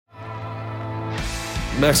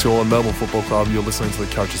Max Gorlin, Melbourne Football Club. You're listening to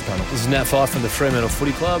the Coaches Panel. This is Nat Fyfe from the Fremantle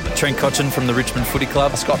Footy Club. Trent Cotchin from the Richmond Footy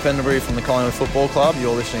Club. Scott Pendlebury from the Collingwood Football Club.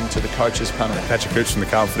 You're listening to the Coaches Panel. Patrick Cooch from the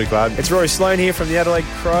Carlton Footy Club. It's Rory Sloane here from the Adelaide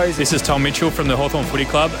Crows. This is Tom Mitchell from the Hawthorn Footy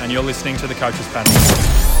Club, and you're listening to the Coaches Panel.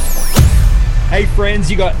 Hey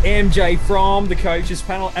friends, you got MJ from the Coaches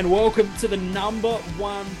Panel, and welcome to the number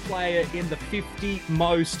one player in the 50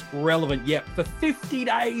 most relevant. Yep, for 50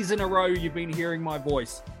 days in a row, you've been hearing my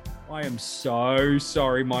voice. I am so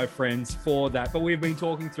sorry, my friends, for that. But we've been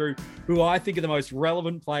talking through who I think are the most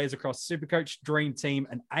relevant players across Supercoach, Dream Team,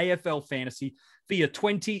 and AFL Fantasy for your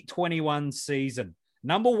 2021 season.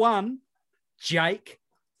 Number one, Jake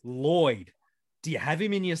Lloyd. Do you have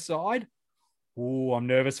him in your side? Oh, I'm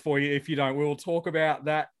nervous for you if you don't. We'll talk about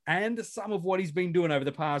that and some of what he's been doing over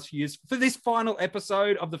the past few years. For this final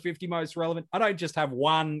episode of the 50 Most Relevant, I don't just have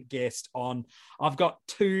one guest on. I've got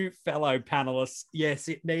two fellow panelists. Yes,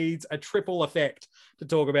 it needs a triple effect to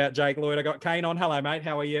talk about Jake Lloyd. I got Kane on. Hello, mate.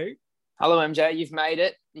 How are you? Hello, MJ. You've made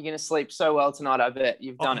it. You're going to sleep so well tonight, I bet.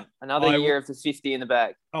 You've done it. Another year of the 50 in the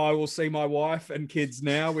bag. I will see my wife and kids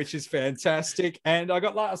now, which is fantastic. And I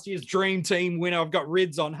got last year's Dream Team winner. I've got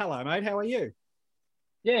Rids on. Hello, mate. How are you?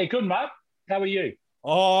 Yeah, good, mate. How are you?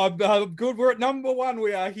 Oh, good. We're at number one.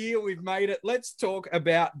 We are here. We've made it. Let's talk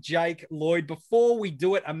about Jake Lloyd. Before we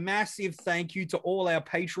do it, a massive thank you to all our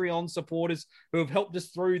Patreon supporters who have helped us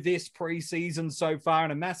through this preseason so far.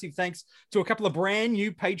 And a massive thanks to a couple of brand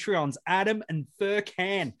new Patreons. Adam and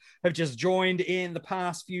Furcan have just joined in the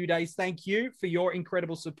past few days. Thank you for your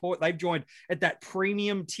incredible support. They've joined at that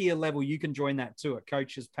premium tier level. You can join that too at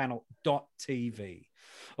coachespanel.tv.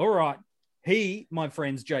 All right. He, my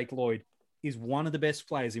friends, Jake Lloyd, is one of the best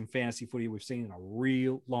players in fantasy footy we've seen in a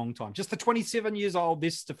real long time. Just the 27 years old,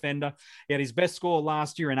 this defender. He had his best score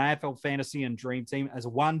last year in AFL Fantasy and Dream Team as a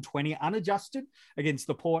 120 unadjusted against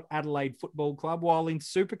the Port Adelaide Football Club, while in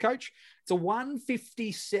Supercoach, it's a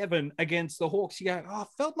 157 against the Hawks. You go, I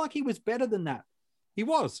felt like he was better than that. He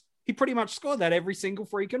was. He pretty much scored that every single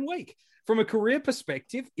freaking week. From a career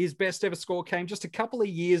perspective, his best ever score came just a couple of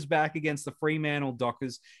years back against the Fremantle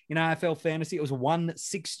Dockers. In AFL Fantasy, it was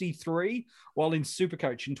 163, while in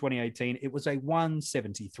Supercoach in 2018, it was a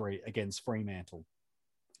 173 against Fremantle.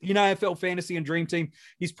 In AFL Fantasy and Dream Team,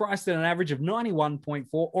 he's priced at an average of 91.4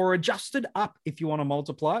 or adjusted up if you want to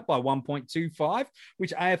multiply it by 1.25,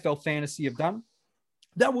 which AFL Fantasy have done.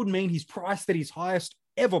 That would mean he's priced at his highest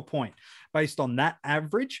ever point based on that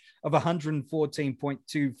average of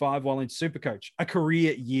 114.25, while in Supercoach, a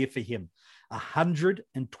career year for him,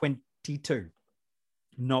 122.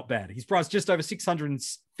 Not bad. He's priced just over $650,000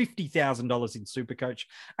 in Supercoach,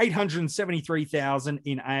 $873,000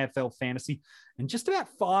 in AFL Fantasy, and just about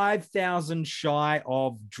 $5,000 shy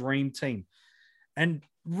of Dream Team. And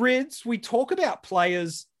Reds, we talk about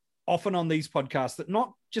players often on these podcasts that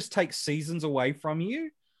not just take seasons away from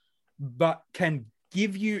you, but can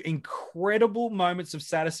give you incredible moments of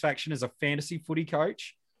satisfaction as a fantasy footy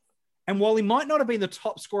coach. And while he might not have been the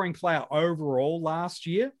top scoring player overall last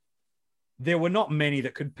year, there were not many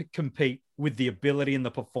that could compete with the ability and the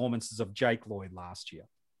performances of Jake Lloyd last year.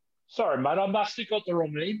 Sorry, mate, I must have got the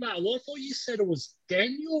wrong email. I thought you said it was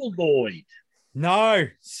Daniel Lloyd. No,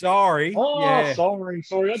 sorry. Oh, yeah. sorry.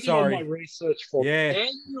 I did all my research for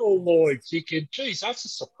Daniel Lloyd. Thinking, geez, that's a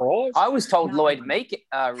surprise. I was told Lloyd Meek,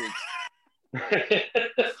 Rich.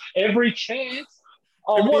 Every chance.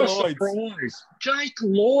 Oh, what a surprise. Jake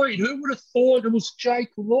Lloyd. Who would have thought it was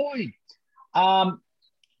Jake Lloyd?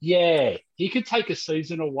 Yeah, he could take a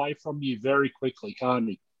season away from you very quickly, can't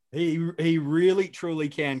he? He really, truly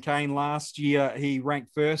can. Kane, last year, he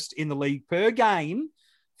ranked first in the league per game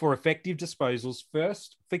for effective disposals,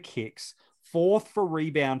 first for kicks, fourth for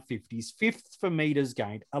rebound 50s, fifth for meters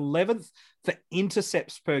gained, 11th for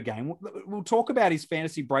intercepts per game. We'll talk about his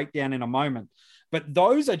fantasy breakdown in a moment, but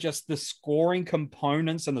those are just the scoring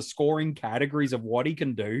components and the scoring categories of what he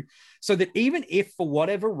can do, so that even if for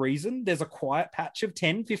whatever reason there's a quiet patch of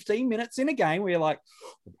 10, 15 minutes in a game where you're like,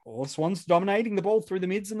 oh, this one's dominating the ball through the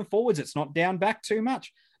mids and the forwards, it's not down back too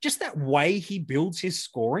much. Just that way he builds his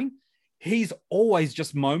scoring, he's always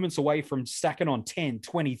just moments away from stacking on 10,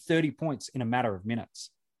 20, 30 points in a matter of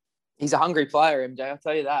minutes. He's a hungry player, MJ. I'll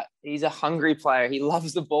tell you that. He's a hungry player. He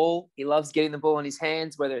loves the ball. He loves getting the ball in his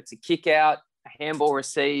hands, whether it's a kick out, a handball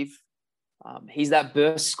receive. He's that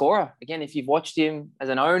burst scorer. Again, if you've watched him as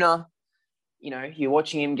an owner, you know, you're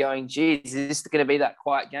watching him going, geez, is this going to be that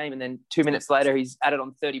quiet game? And then 2 minutes later, he's added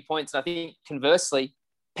on 30 points. And I think conversely,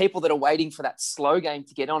 people that are waiting for that slow game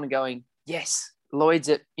to get on and going, yes, Lloyd's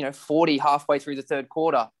at, 40 halfway through the third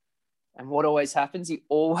quarter. And what always happens? He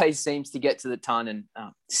always seems to get to the ton, and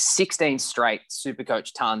 16 straight Supercoach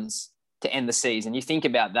tons. to end the season. You think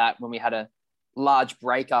about that when we had a large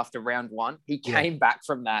break after round one. He came back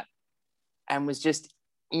from that and was just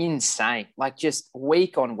insane, like just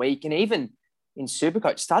week on week. And even in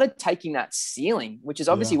Supercoach, started taking that ceiling, which is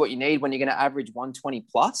obviously what you need when you're going to average 120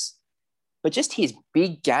 plus. But just his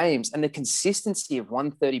big games and the consistency of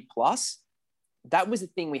 130 plus, that was the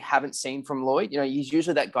thing we haven't seen from Lloyd. You know, he's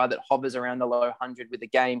usually that guy that hovers around the low 100 with a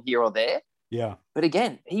game here or there. Yeah. But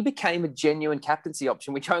again, he became a genuine captaincy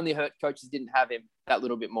option, which only hurt coaches didn't have him that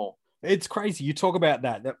little bit more. It's crazy. You talk about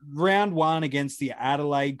that round one against the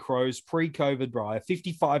Adelaide Crows, pre-COVID Briar,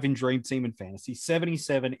 55 in Dream Team and Fantasy,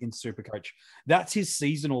 77 in Supercoach. That's his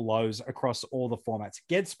seasonal lows across all the formats.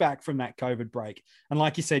 Gets back from that COVID break. And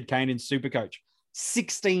like you said, Kane, in Supercoach,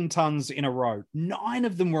 16 tons in a row. 9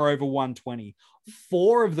 of them were over 120.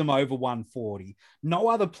 4 of them over 140. No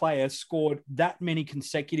other player scored that many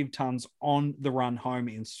consecutive tons on the run home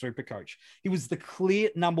in Supercoach. He was the clear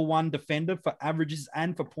number one defender for averages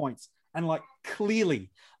and for points. And clearly,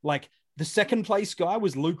 the second place guy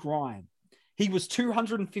was Luke Ryan. He was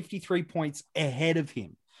 253 points ahead of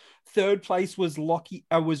him. Third place was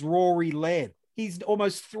Rory Laird. He's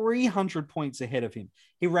almost 300 points ahead of him.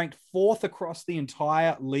 He ranked 4th across the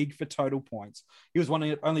entire league for total points. He was one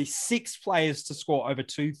of only 6 players to score over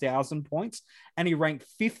 2,000 points, and he ranked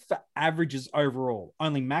 5th for averages overall.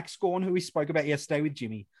 Only Max Gawn, who we spoke about yesterday with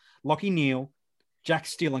Jimmy, Lockie Neal, Jack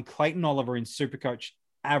Steele, and Clayton Oliver in Supercoach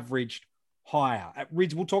averaged higher. At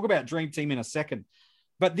Ridge, we'll talk about Dream Team in a second,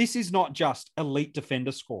 but this is not just elite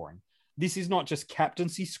defender scoring. This is not just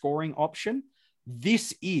captaincy scoring option.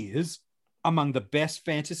 This is among the best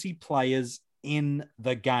fantasy players in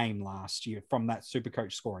the game last year from that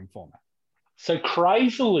Supercoach scoring format. So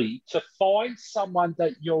crazily, to find someone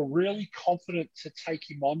that you're really confident to take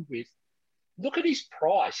him on with, look at his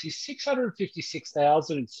price. He's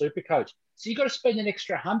 $656,000 in Supercoach. So you've got to spend an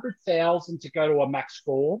extra $100,000 to go to a max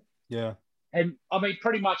score. Yeah. And I mean,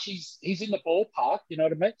 pretty much he's in the ballpark, you know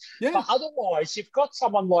what I mean? Yeah. But otherwise, you've got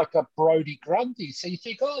someone like a Brody Grundy. So you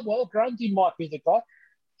think, oh, well, Grundy might be the guy.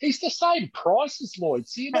 He's the same price as Lloyd,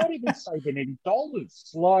 so you're not even saving any dollars.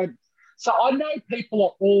 So I know people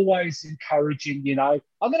are always encouraging,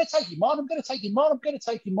 I'm going to take him on, I'm going to take him on, I'm going to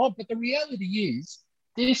take him on. But the reality is,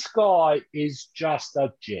 this guy is just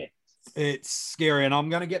a jet. It's scary, and I'm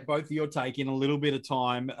going to get both of your take in a little bit of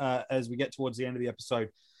time as we get towards the end of the episode,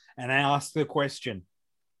 and I ask the question: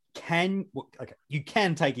 you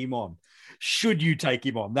can take him on. Should you take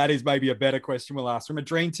him on? That is maybe a better question we'll ask. From a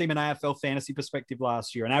Dream Team and AFL fantasy perspective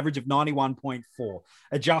last year, an average of 91.4,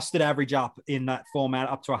 adjusted average up in that format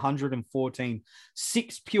up to 114,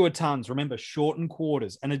 6 pure tons. Remember, shortened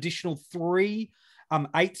quarters, an additional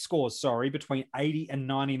 8 scores, between 80 and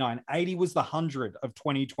 99. 80 was the 100 of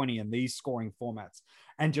 2020 in these scoring formats.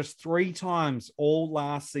 And just 3 times all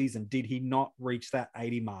last season did he not reach that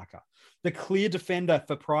 80 marker. The clear defender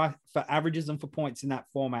for averages and for points in that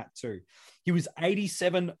format too. He was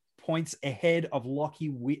 87 points ahead of Lockie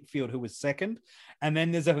Whitfield, who was second. And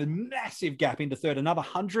then there's a massive gap into third, another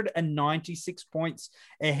 196 points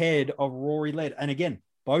ahead of Rory Laird. And again,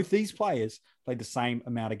 both these players played the same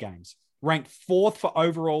amount of games. Ranked 4th for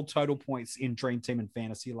overall total points in Dream Team and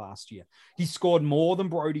Fantasy last year. He scored more than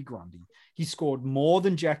Brody Grundy. He scored more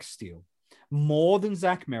than Jack Steele, more than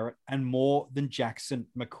Zach Merritt, and more than Jackson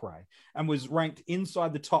McRae, and was ranked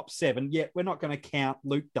inside the top 7. Yet we're not going to count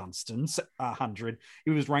Luke Dunstan's 100.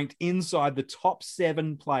 He was ranked inside the top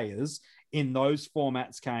 7 players in those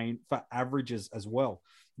formats, Kane, for averages as well.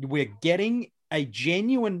 We're getting a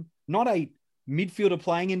genuine, not a midfielder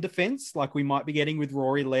playing in defense like we might be getting with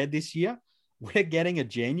Rory Laird this year. We're getting a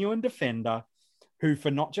genuine defender who,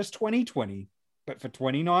 for not just 2020, but for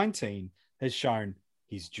 2019, has shown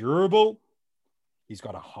he's durable. He's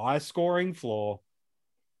got a high scoring floor.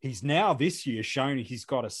 He's now this year shown he's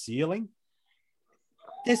got a ceiling.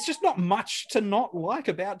 There's just not much to not like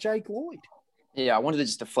about Jake Lloyd. Yeah, I wanted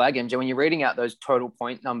to flag him. When you're reading out those total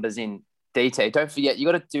point numbers in DT, don't forget, you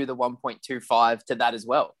got to do the 1.25 to that as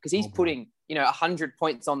well, because he's putting 100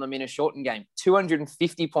 points on them in a shortened game,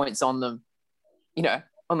 250 points on them,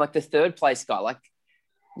 on the third place guy.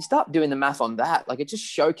 You start doing the math on that. it just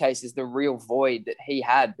showcases the real void that he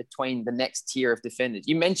had between the next tier of defenders.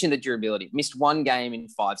 You mentioned the durability, missed 1 game in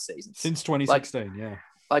 5 seasons. Since 2016, yeah.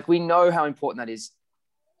 We know how important that is.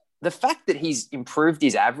 The fact that he's improved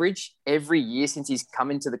his average every year since he's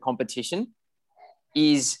come into the competition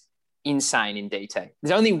is insane in DT.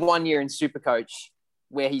 There's only 1 year in Supercoach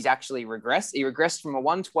where he's actually regressed. He regressed from a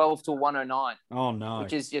 112 to a 109. Oh, no.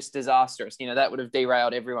 Which is just disastrous. That would have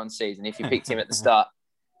derailed everyone's season if you picked him at the start.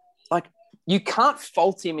 You can't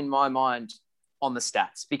fault him in my mind on the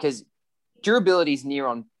stats, because durability is near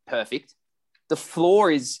on perfect. The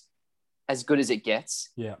floor is as good as it gets.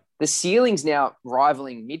 Yeah. The ceiling's now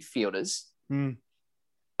rivaling midfielders. Mm.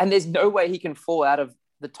 And there's no way he can fall out of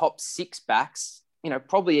the top 6 backs,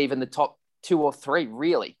 probably even the top 2 or 3,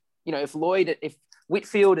 really. If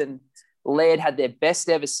Whitfield and Laird had their best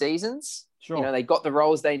ever seasons, Sure. They got the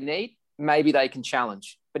roles they need, maybe they can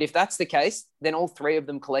challenge. But if that's the case, then all 3 of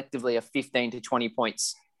them collectively are 15 to 20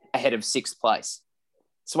 points ahead of 6th place.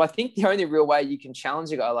 So I think the only real way you can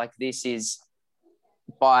challenge a guy like this is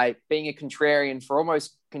by being a contrarian for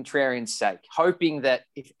almost contrarian's sake, hoping that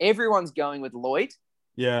if everyone's going with Lloyd,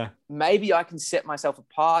 Yeah. maybe I can set myself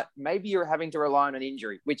apart. Maybe you're having to rely on an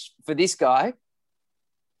injury, which for this guy,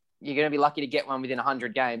 you're going to be lucky to get one within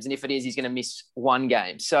 100 games. And if it is, he's going to miss 1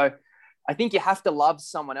 game. So I think you have to love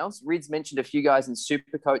someone else. Rids mentioned a few guys in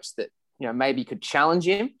Supercoach that, maybe could challenge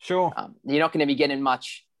him. Sure. You're not going to be getting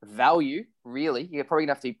much value, really. You're probably going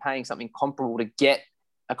to have to be paying something comparable to get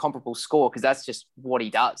a comparable score because that's just what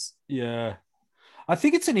he does. Yeah. I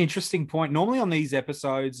think it's an interesting point. Normally on these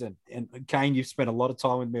episodes, and Kane, you've spent a lot of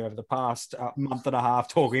time with me over the past month and a half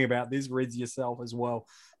talking about this, Rids yourself as well,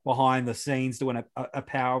 behind the scenes, doing a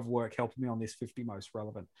power of work, helping me on this 50 most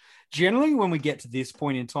relevant. Generally, when we get to this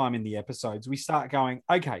point in time in the episodes, we start going,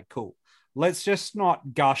 okay, cool. Let's just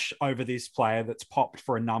not gush over this player that's popped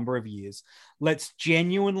for a number of years. Let's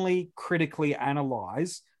genuinely critically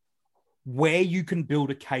analyze where you can build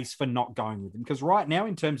a case for not going with him. Because right now,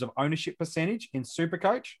 in terms of ownership percentage in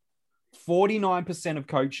Supercoach, 49% of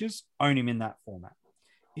coaches own him in that format.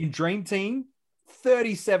 In Dream Team,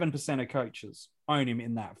 37% of coaches own him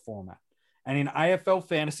in that format. And in AFL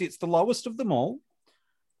Fantasy, it's the lowest of them all.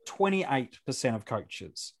 28% of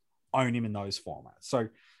coaches own him in those formats. So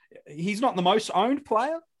he's not the most owned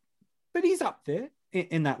player, but he's up there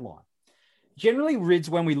in that line. Generally, Rids,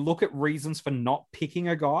 when we look at reasons for not picking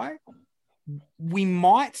a guy, we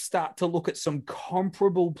might start to look at some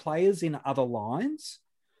comparable players in other lines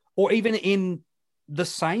or even in the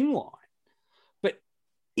same line. But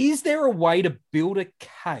is there a way to build a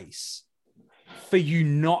case for you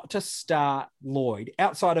not to start Lloyd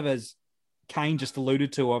outside of, as Kane just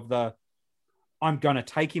alluded to, of the I'm going to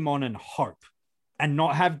take him on and hope and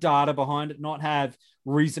not have data behind it, not have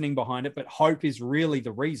reasoning behind it, but hope is really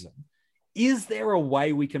the reason? Is there a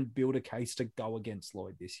way we can build a case to go against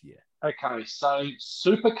Lloyd this year? Okay, so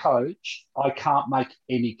Supercoach, I can't make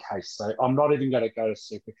any case. So I'm not even going to go to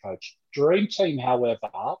Supercoach. Dream Team, however,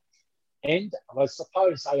 and I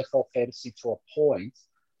suppose AFL Fantasy to a point,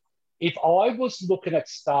 if I was looking at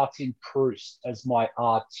starting Proust as my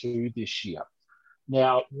R2 this year,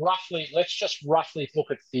 now let's just roughly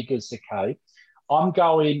look at figures, okay? I'm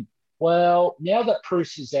going, well, now that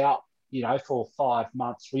Proust is out, for 5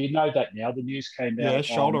 months. We know that now. The news came out. Yeah,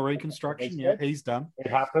 shoulder reconstruction. Yeah, he's done. It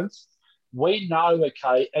happens. We know,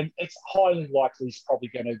 okay, and it's highly likely he's probably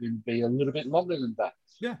going to be a little bit longer than that.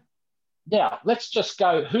 Yeah. Now, let's just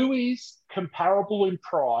go. Who is comparable in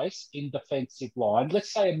price in defensive line?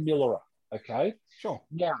 Let's say a Miller, okay? Sure.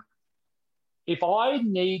 Now, if I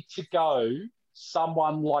need to go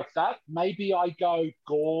someone like that, maybe I go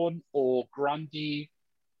Gawn or Grundy,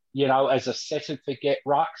 as a set and forget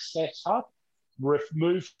ruck setup,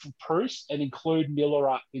 remove Proust and include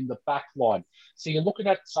Miller in the back line. So you're looking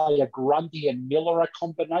at, say, a Grundy and Miller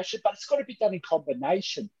combination, but it's got to be done in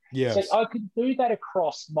combination. Yes. So I can do that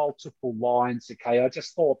across multiple lines, okay? I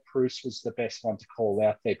just thought Proust was the best one to call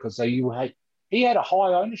out there because he had a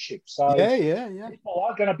high ownership. So yeah. people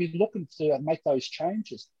are going to be looking to make those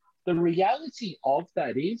changes. The reality of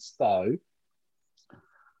that is, though,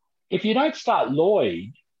 if you don't start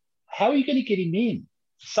Lloyd, how are you going to get him in?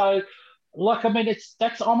 So,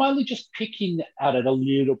 I'm only just picking at it a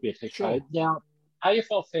little bit, okay? Sure. Now,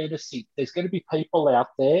 AFL Fantasy, there's going to be people out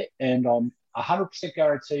there, and 100%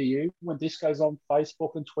 guarantee you, when this goes on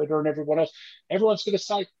Facebook and Twitter and everyone else, everyone's going to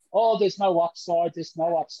say, oh, there's no upside, there's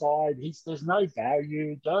no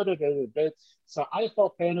value, da-da-da-da-da. So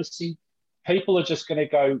AFL Fantasy, people are just going to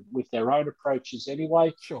go with their own approaches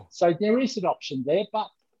anyway. Sure. So there is an option there, but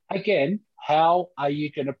again, how are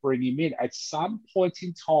you going to bring him in? At some point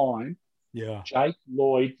in time, yeah, Jake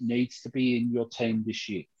Lloyd needs to be in your team this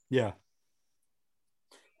year. Yeah.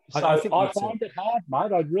 So I find it hard,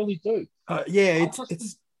 mate. I really do.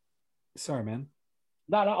 It's sorry, man.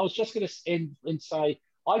 No, I was just going to end and say,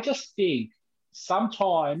 I just think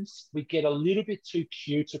sometimes we get a little bit too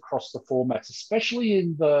cute across the formats, especially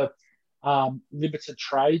in the limited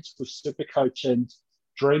trades with Supercoach and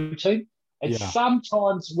Dream Team. And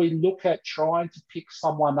sometimes we look at trying to pick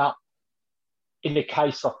someone up in the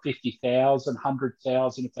case of 50,000,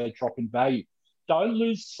 100,000 if they drop in value. Don't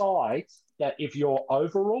lose sight that if your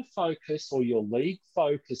overall focus or your league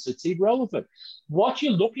focus, it's irrelevant. What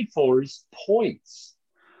you're looking for is points.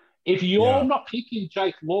 If you're not picking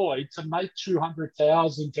Jake Lloyd to make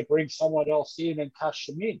 200,000 to bring someone else in and cash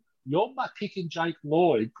them in, you're not picking Jake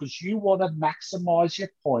Lloyd because you want to maximise your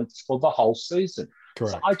points for the whole season.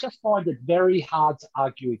 Correct. So I just find it very hard to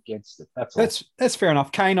argue against it. That's fair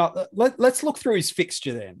enough. Kane, let's look through his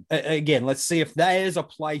fixture then. Again, let's see if there's a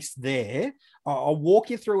place there. I'll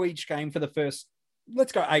walk you through each game for the first,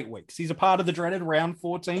 let's go 8 weeks. He's a part of the dreaded round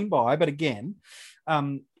 14 bye. But again,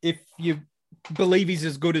 if you believe he's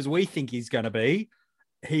as good as we think he's going to be,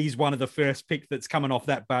 he's one of the first pick that's coming off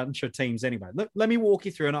that bunch of teams anyway. Let me walk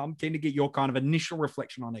you through, and I'm keen to get your kind of initial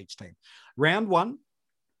reflection on each team. Round 1,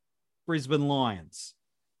 Brisbane Lions.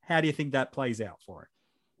 How do you think that plays out for it?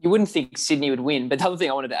 You wouldn't think Sydney would win, but the other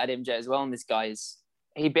thing I wanted to add, MJ, as well, on this guy is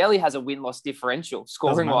he barely has a win-loss differential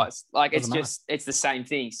scoring-wise. Like, it's the same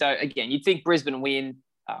thing. So, again, you'd think Brisbane win,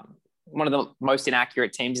 one of the most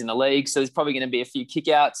inaccurate teams in the league, so there's probably going to be a few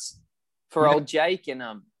kickouts for old Jake, and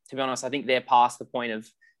to be honest, I think they're past the point of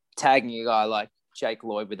tagging a guy like Jake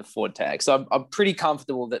Lloyd with a forward tag. So I'm pretty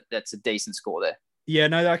comfortable that that's a decent score there. Yeah,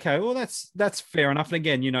 no, okay. Well, that's fair enough. And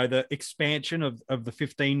again, the expansion of the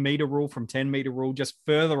 15-meter rule from 10-meter rule just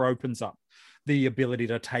further opens up the ability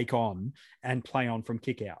to take on and play on from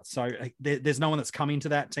kick out. So there's no one that's come into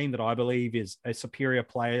that team that I believe is a superior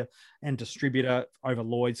player and distributor over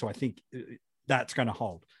Lloyd. So I think that's going to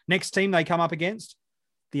hold. Next team they come up against,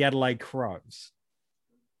 the Adelaide Crows.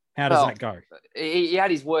 How does that go? He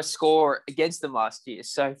had his worst score against them last year.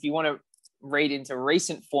 So if you want to read into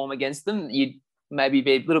recent form against them, you'd maybe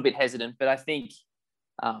be a little bit hesitant. But I think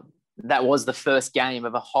that was the first game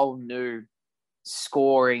of a whole new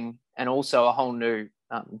scoring and also a whole new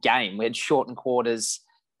game. We had shortened quarters,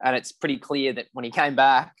 and it's pretty clear that when he came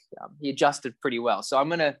back, he adjusted pretty well. So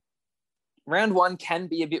round 1 can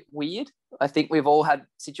be a bit weird. I think we've all had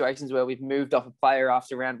situations where we've moved off a player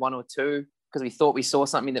after round 1 or 2 because we thought we saw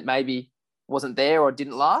something that maybe wasn't there or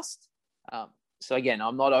didn't last. So again,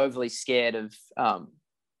 I'm not overly scared of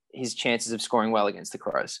his chances of scoring well against the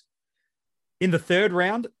Crows. In the third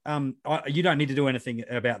round, you don't need to do anything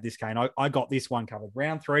about this, Kane. I got this one covered.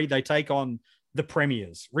 Round 3, they take on the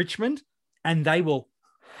Premiers, Richmond, and they will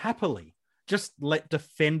happily just let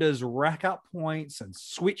defenders rack up points and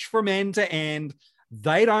switch from end to end.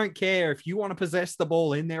 They don't care if you want to possess the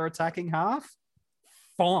ball in their attacking half.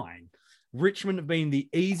 Fine. Richmond have been the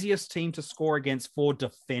easiest team to score against for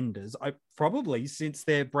defenders, probably since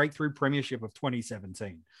their breakthrough premiership of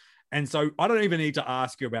 2017. And so I don't even need to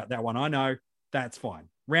ask you about that one. I know that's fine.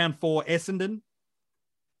 Round 4, Essendon.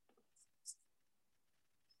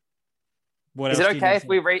 Is it okay if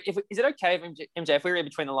we read? Is it okay if MJ, if we read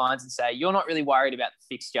between the lines and say you're not really worried about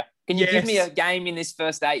the fixture? Can you give me a game in this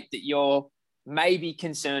first 8 that you're maybe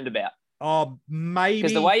concerned about? Oh, maybe.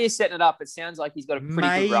 Because the way you're setting it up, it sounds like he's got a pretty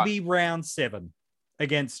good run. Maybe round 7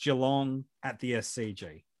 against Geelong at the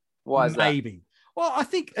SCG. Why is that? Maybe. Well, I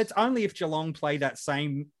think it's only if Geelong play that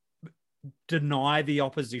same deny the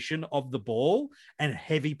opposition of the ball and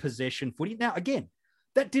heavy possession footy. Now, again,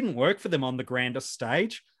 that didn't work for them on the grander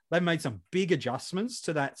stage. They made some big adjustments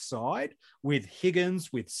to that side with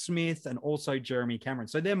Higgins, with Smith, and also Jeremy Cameron.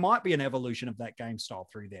 So there might be an evolution of that game style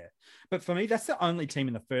through there. But for me, that's the only team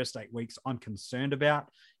in the first 8 weeks I'm concerned about.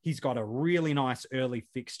 He's got a really nice early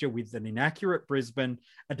fixture with an inaccurate Brisbane,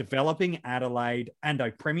 a developing Adelaide, and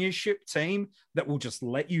a premiership team that will just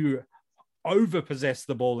let you overpossess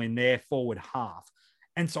the ball in their forward half.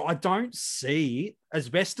 And so I don't see, as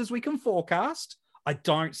best as we can forecast, I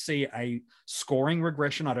don't see a scoring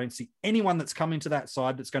regression. I don't see anyone that's come into that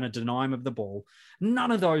side that's going to deny him of the ball.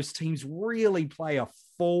 None of those teams really play a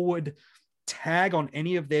forward tag on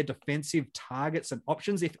any of their defensive targets and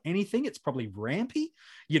options. If anything, it's probably Rampy.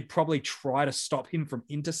 You'd probably try to stop him from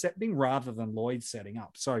intercepting rather than Lloyd setting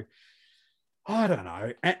up. So I don't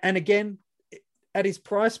know. And again, at his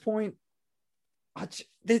price point, I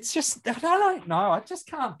don't know. I just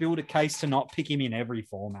can't build a case to not pick him in every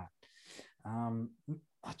format. I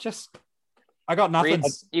got nothing.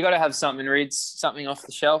 Reeds, you got to have something, Reeds, something off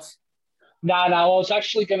the shelf. No, I was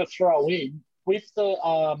actually going to throw in with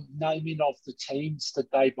the naming of the teams the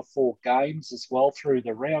day before games as well through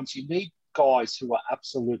the rounds. You need guys who are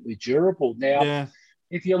absolutely durable. Now,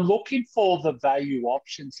 if you're looking for the value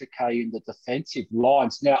options, okay, in the defensive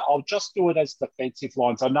lines, now I'll just do it as defensive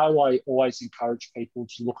lines. I know I always encourage people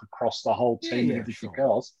to look across the whole team and everything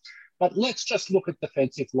else, but let's just look at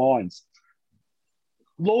defensive lines.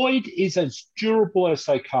 Lloyd is as durable as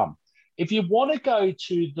they come. If you want to go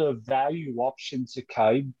to the value options,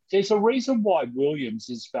 okay, there's a reason why Williams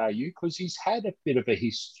is value because he's had a bit of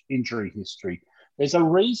a injury history. There's a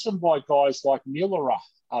reason why guys like Miller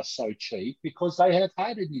are so cheap because they have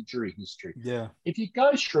had an injury history. Yeah. If you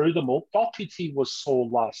go through them all, Doherty was sore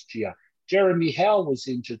last year. Jeremy Howe was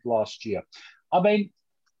injured last year. I mean,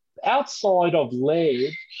 outside of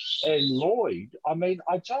Laird and Lloyd,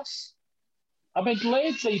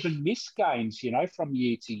 Laird's even missed games, from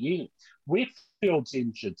year to year. Whitfield's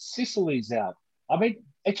injured. Sicily's out. I mean,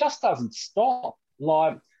 it just doesn't stop.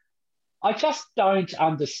 Like, I just don't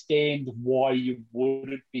understand why you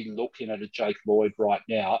wouldn't be looking at a Jake Lloyd right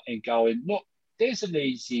now and going, look, there's an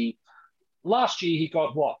easy. Last year he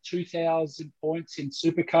got 2,000 points in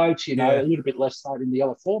Supercoach. A little bit less so in the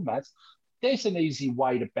other formats. There's an easy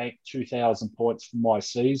way to bank 2,000 points for my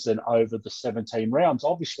season over the 17 rounds.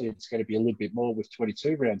 Obviously, it's going to be a little bit more with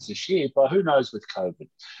 22 rounds this year, but who knows with COVID?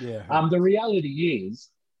 Yeah. The reality is,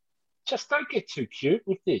 just don't get too cute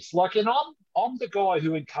with this. Like, and I'm the guy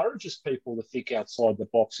who encourages people to think outside the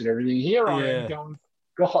box and everything. Here I am going,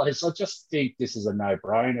 guys, I just think this is a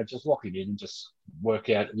no-brainer. Just lock it in and just work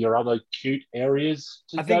out your other cute areas.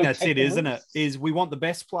 I think that's it, isn't it? Is we want the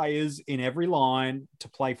best players in every line to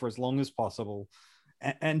play for as long as possible.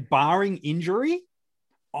 And barring injury,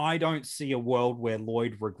 I don't see a world where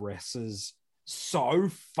Lloyd regresses so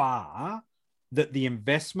far that the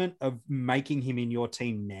investment of making him in your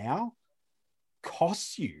team now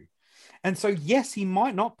costs you. And so, yes, he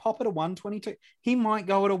might not pop at a 122. He might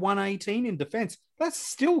go at a 118 in defense. That's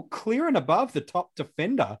still clear and above the top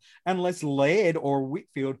defender, unless Laird or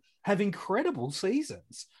Whitfield have incredible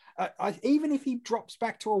seasons. Even if he drops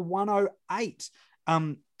back to a 108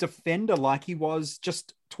 defender like he was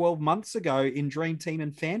just 12 months ago in Dream Team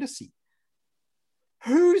and Fantasy,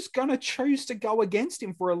 who's going to choose to go against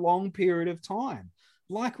him for a long period of time?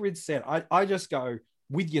 Like Rid said, I just go,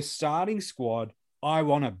 with your starting squad, I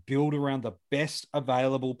want to build around the best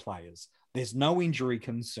available players. There's no injury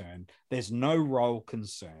concern. There's no role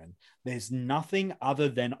concern. There's nothing other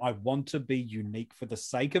than I want to be unique for the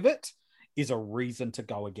sake of it is a reason to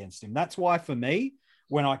go against him. That's why for me,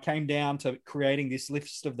 when I came down to creating this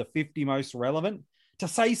list of the 50 most relevant, to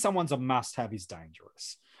say someone's a must-have is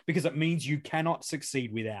dangerous because it means you cannot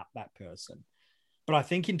succeed without that person. But I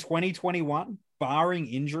think in 2021, barring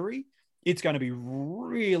injury, it's going to be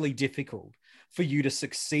really difficult for you to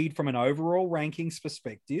succeed from an overall rankings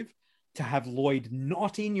perspective to have Lloyd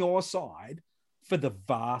not in your side for the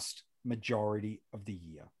vast majority of the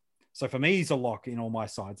year. So for me, he's a lock in all my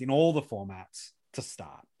sides, in all the formats to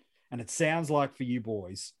start. And it sounds like for you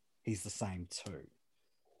boys, he's the same too.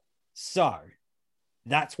 So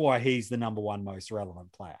that's why he's the number one most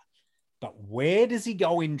relevant player. But where does he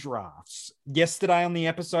go in drafts? Yesterday on the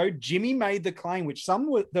episode, Jimmy made the claim, which some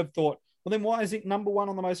would have thought, well, then why is it number one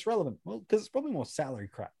on the most relevant? Well, because it's probably more salary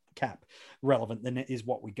cap relevant than it is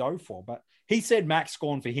what we go for. But he said Max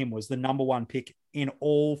Gawn for him was the number one pick in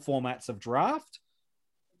all formats of draft.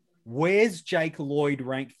 Where's Jake Lloyd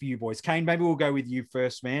ranked for you boys? Kane, maybe we'll go with you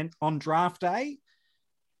first, man. On draft day,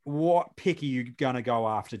 what pick are you going to go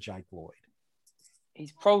after Jake Lloyd?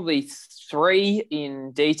 He's probably 3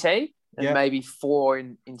 in DT and maybe 4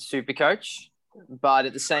 in Supercoach. But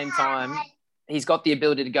at the same time, he's got the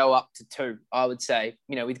ability to go up to 2, I would say.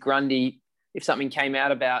 With Grundy, if something came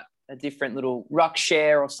out about a different little ruck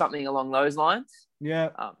share or something along those lines,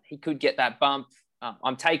 he could get that bump.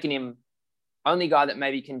 I'm taking him. Only guy that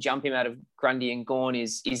maybe can jump him out of Grundy and Gawn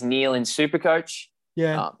is Neil in Supercoach.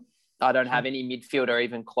 Yeah. I don't have any midfielder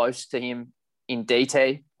even close to him in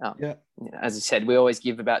DT. As I said, we always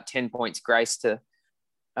give about 10 points grace to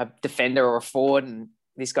a defender or a forward, and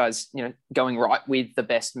this guy's going right with the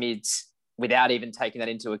best mids without even taking that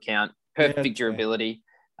into account. Perfect durability.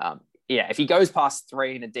 If he goes past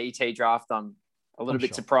 3 in a DT draft, I'm a little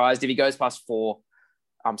bit surprised. If he goes past 4,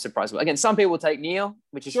 I'm surprised. Again, some people will take Neil,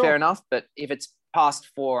 which is fair enough, but if it's past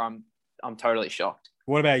 4, I'm totally shocked.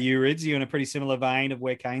 What about you, Rids? Are you in a pretty similar vein of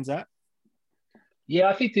where Kane's at? Yeah,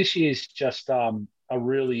 I think this year's just a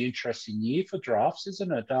really interesting year for drafts,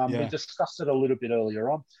 isn't it? We discussed it a little bit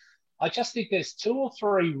earlier on. I just think there's 2 or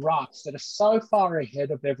 3 rucks that are so far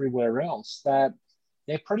ahead of everywhere else that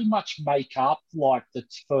they pretty much make up like the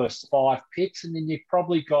first 5 picks. And then you've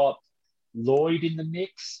probably got Lloyd in the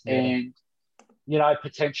mix and,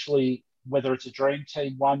 potentially whether it's a dream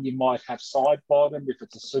team one, you might have Sidebottom. If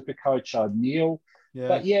it's a super coach, O'Neill. Yeah.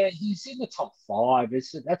 But he's in the top 5.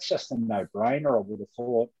 That's just a no-brainer, I would have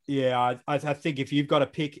thought. Yeah, I think if you've got a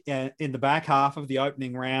pick in the back half of the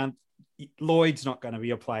opening round, Lloyd's not going to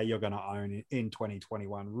be a player you're going to own in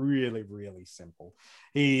 2021. Really, really simple.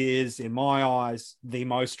 He is, in my eyes, the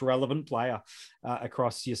most relevant player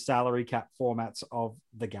across your salary cap formats of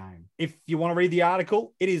the game. If you want to read the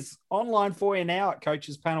article, it is online for you now at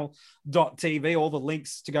coachespanel.tv. All the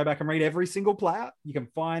links to go back and read every single player. You can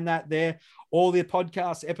find that there. All the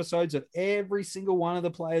podcast episodes of every single one of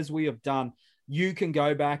the players we have done. You can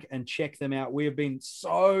go back and check them out. We have been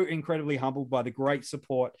so incredibly humbled by the great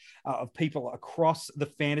support of people across the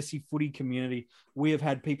fantasy footy community. We have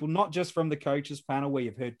had people, not just from the coaches panel, we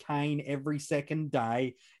have heard Kane every second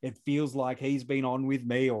day. It feels like he's been on with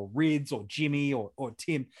me, or Rids, or Jimmy, or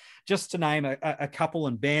Tim, just to name a couple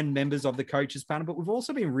and band members of the coaches panel. But we've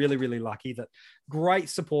also been really, really lucky that great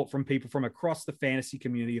support from people from across the fantasy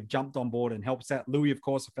community have jumped on board and helped us out. Louis, of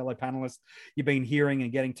course, a fellow panelist. You've been hearing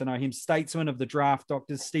and getting to know him. Statesman of the Draft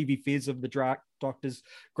Doctors, Stevie Fizz of the Draft Doctors.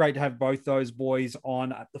 Great to have both those boys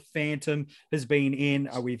on. The Phantom has been in.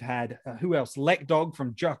 We've had, who else? Lek Dog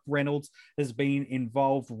from Jock Reynolds has been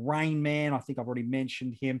involved. Rain Man, I think I've already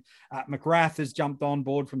mentioned him. McGrath has jumped on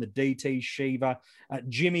board from the DT Shiva.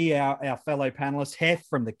 Jimmy, our fellow panelist. Hef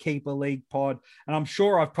from the Keeper League pod. And I'm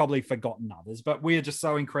sure I've probably forgotten others, but we are just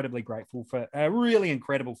so incredibly grateful for a really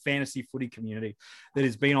incredible fantasy footy community that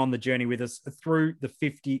has been on the journey with us through the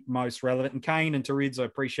 50 most relevant. And Kane and Terids, I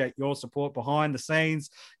appreciate your support behind the scenes,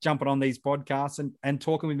 jumping on these podcasts and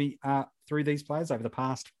talking with me through these players over the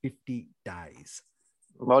past 50 days.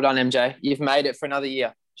 Well done, MJ. You've made it for another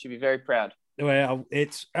year. Should be very proud. Well,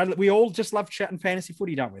 we all just love chatting fantasy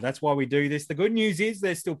footy, don't we? That's why we do this. The good news is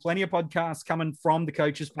there's still plenty of podcasts coming from the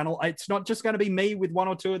coaches panel. It's not just going to be me with one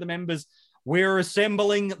or two of the members. We're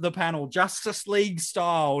assembling the panel, Justice League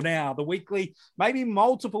style. Now, the weekly, maybe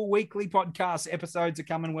multiple weekly podcast episodes are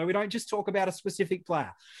coming where we don't just talk about a specific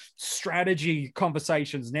player. Strategy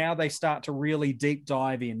conversations, now they start to really deep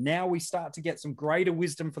dive in. Now we start to get some greater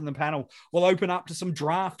wisdom from the panel. We'll open up to some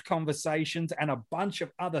draft conversations and a bunch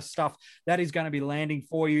of other stuff that is going to be landing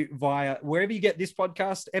for you via wherever you get this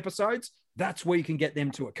podcast episodes. That's where you can get them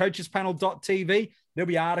to at coachespanel.tv. There'll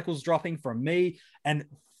be articles dropping from me and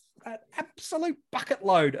an absolute bucket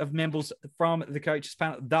load of members from the coaches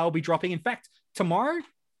panel. They'll be dropping. In fact, tomorrow,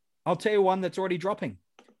 I'll tell you one that's already dropping.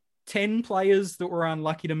 10 players that were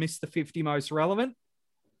unlucky to miss the 50 most relevant.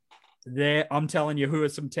 There, I'm telling you who are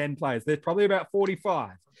some 10 players. There's probably about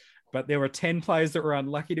 45, but there were 10 players that were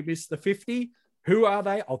unlucky to miss the 50. Who are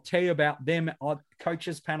they? I'll tell you about them on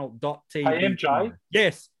coachespanel.tv. Hey, MJ?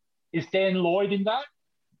 Yes. Is Dan Lloyd in that?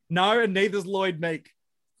 No, and neither's Lloyd Meek.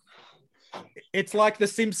 It's like the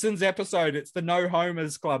Simpsons episode. It's the No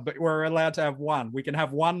Homers Club, but we're allowed to have one. We can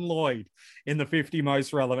have one Lloyd in the 50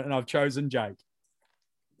 most relevant, and I've chosen Jake.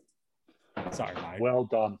 Sorry, mate. Well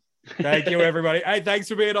done. Thank you, everybody. Hey, thanks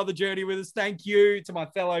for being on the journey with us. Thank you to my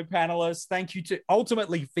fellow panelists. Thank you to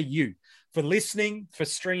ultimately for you, for listening, for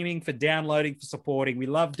streaming, for downloading, for supporting. We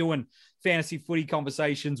love doing fantasy footy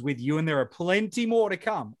conversations with you, and there are plenty more to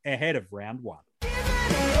come ahead of round one.